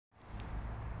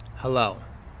Hello.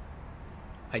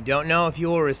 I don't know if you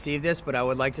will receive this, but I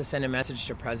would like to send a message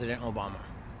to President Obama.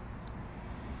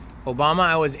 Obama,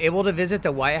 I was able to visit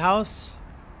the White House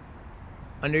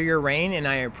under your reign, and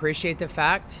I appreciate the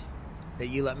fact that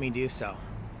you let me do so.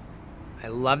 I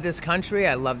love this country,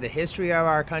 I love the history of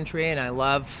our country, and I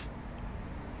love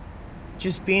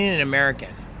just being an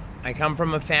American. I come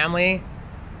from a family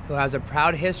who has a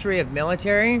proud history of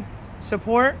military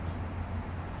support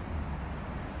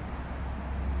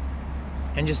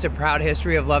and just a proud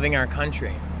history of loving our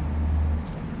country.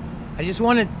 I just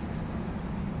want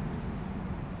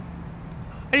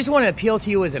to appeal to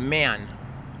you as a man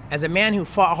who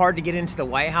fought hard to get into the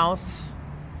White House,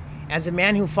 as a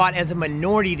man who fought as a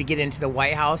minority to get into the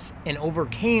White House and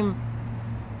overcame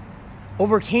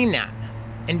that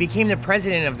and became the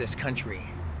president of this country.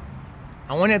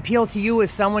 I want to appeal to you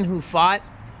as someone who fought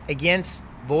against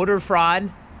voter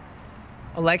fraud,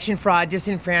 election fraud,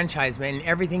 disenfranchisement, and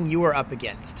everything you were up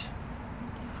against.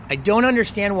 I don't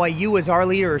understand why you, as our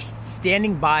leader, are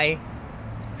standing by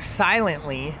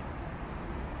silently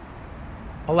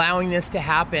allowing this to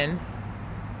happen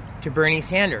to Bernie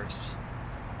Sanders.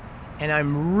 And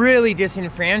I'm really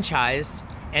disenfranchised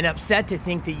and upset to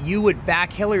think that you would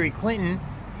back Hillary Clinton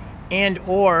and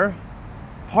or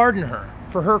pardon her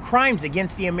for her crimes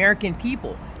against the American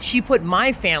people. She put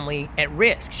my family at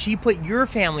risk. She put your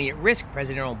family at risk,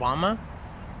 President Obama.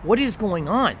 What is going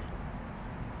on?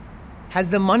 Has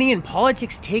the money in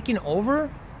politics taken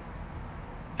over?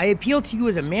 I appeal to you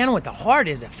as a man with a heart,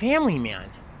 as a family man.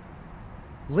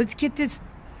 Let's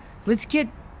get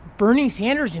Bernie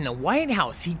Sanders in the White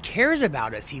House. He cares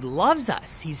about us. He loves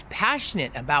us. He's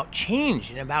passionate about change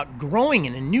and about growing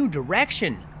in a new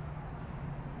direction.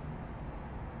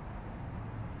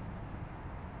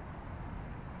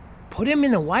 Put him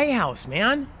in the White House,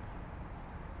 man.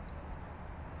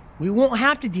 We won't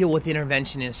have to deal with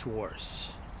interventionist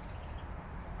wars.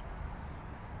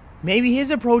 Maybe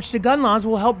his approach to gun laws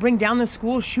will help bring down the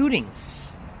school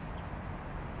shootings.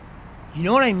 You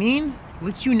know what I mean?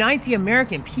 Let's unite the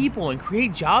American people and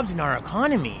create jobs in our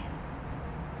economy.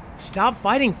 Stop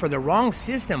fighting for the wrong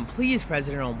system, please,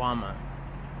 President Obama.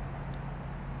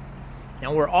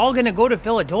 Now, we're all going to go to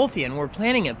Philadelphia, and we're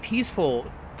planning a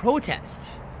peaceful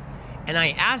protest. And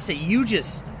I ask that you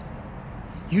just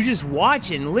watch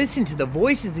and listen to the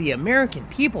voices of the American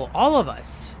people, all of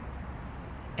us.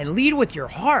 And lead with your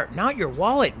heart, not your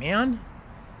wallet, man.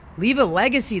 Leave a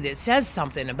legacy that says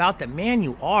something about the man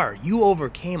you are. You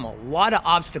overcame a lot of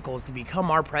obstacles to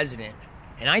become our president.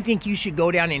 And I think you should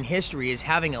go down in history as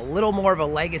having a little more of a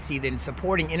legacy than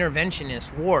supporting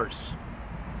interventionist wars.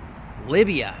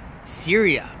 Libya,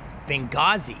 Syria,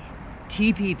 Benghazi,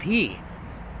 TPP.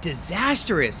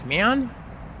 Disastrous, man.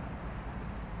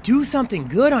 Do something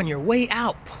good on your way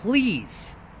out,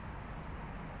 please.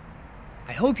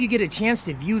 I hope you get a chance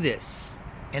to view this,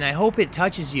 and I hope it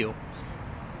touches you,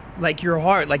 like your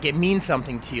heart, like it means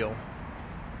something to you.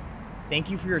 Thank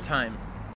you for your time.